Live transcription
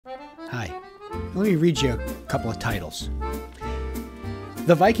Let me read you a couple of titles.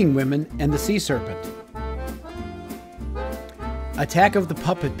 The Viking Women and the Sea Serpent. Attack of the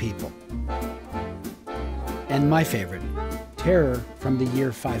Puppet People. And my favorite, Terror from the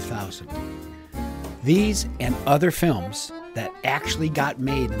Year 5000. These and other films that actually got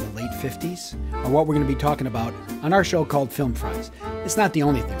made in the late 50s are what we're going to be talking about on our show called Film Fries. It's not the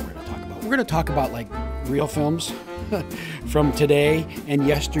only thing we're going to talk about. We're going to talk about like real films from today and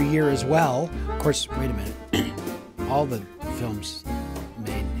yesteryear as well. Of course, wait a minute. All the films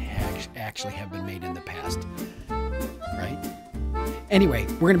made actually have been made in the past, right? Anyway,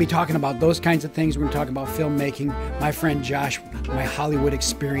 we're going to be talking about those kinds of things. We're going to talk about filmmaking. My friend Josh, my Hollywood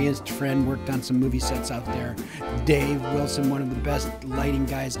experienced friend, worked on some movie sets out there. Dave Wilson, one of the best lighting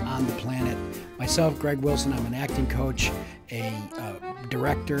guys on the planet. Myself, Greg Wilson, I'm an acting coach, a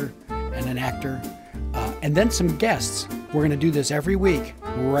director, and an actor. And then some guests. We're going to do this every week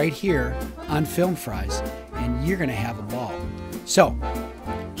right here on Film Fries, and you're going to have a ball. So,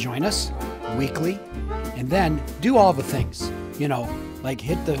 join us weekly, and then do all the things. You know, like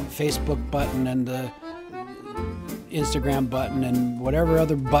hit the Facebook button and the Instagram button and whatever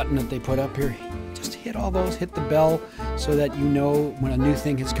other button that they put up here. Just hit all those, hit the bell so that you know when a new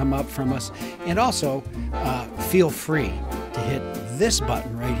thing has come up from us. And also, feel free to hit this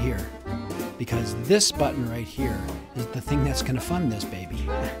button right here, because this button right here is the thing that's going to fund this baby.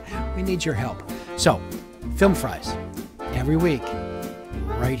 We need your help. So, Film Fries, every week,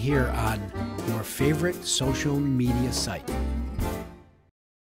 right here on your favorite social media site.